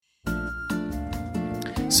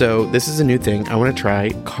So this is a new thing I want to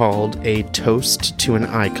try called a toast to an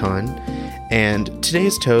icon. And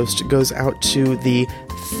today's toast goes out to the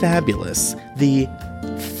fabulous, the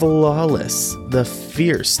flawless, the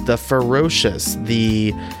fierce, the ferocious,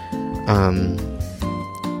 the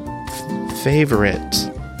favorite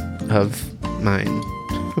of mine,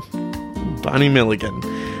 Bonnie Milligan.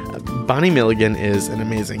 Bonnie Milligan is an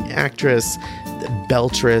amazing actress,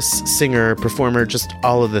 beltress, singer, performer, just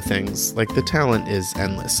all of the things. Like, the talent is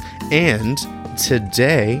endless. And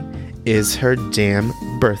today is her damn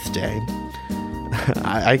birthday.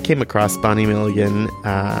 I came across Bonnie Milligan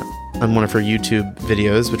on one of her YouTube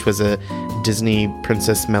videos, which was a Disney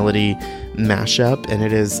Princess Melody mashup, and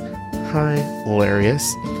it is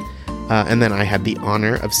hilarious. And then I had the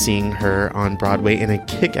honor of seeing her on Broadway in a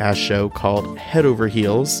kick-ass show called Head Over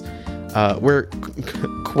Heels, where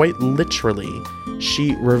quite literally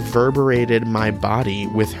she reverberated my body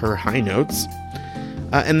with her high notes.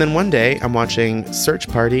 And then one day I'm watching Search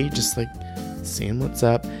Party, just like seeing what's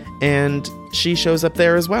up, and she shows up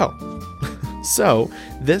there as well. So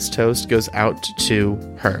this toast goes out to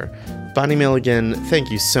her. Bonnie Milligan,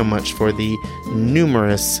 thank you so much for the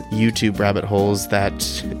numerous YouTube rabbit holes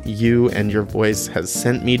that you and your voice has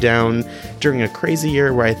sent me down during a crazy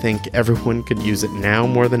year where I think everyone could use it now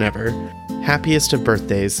more than ever. Happiest of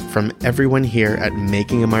birthdays from everyone here at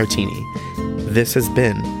Making a Martini. This has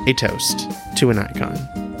been a toast to an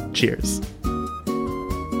icon. Cheers.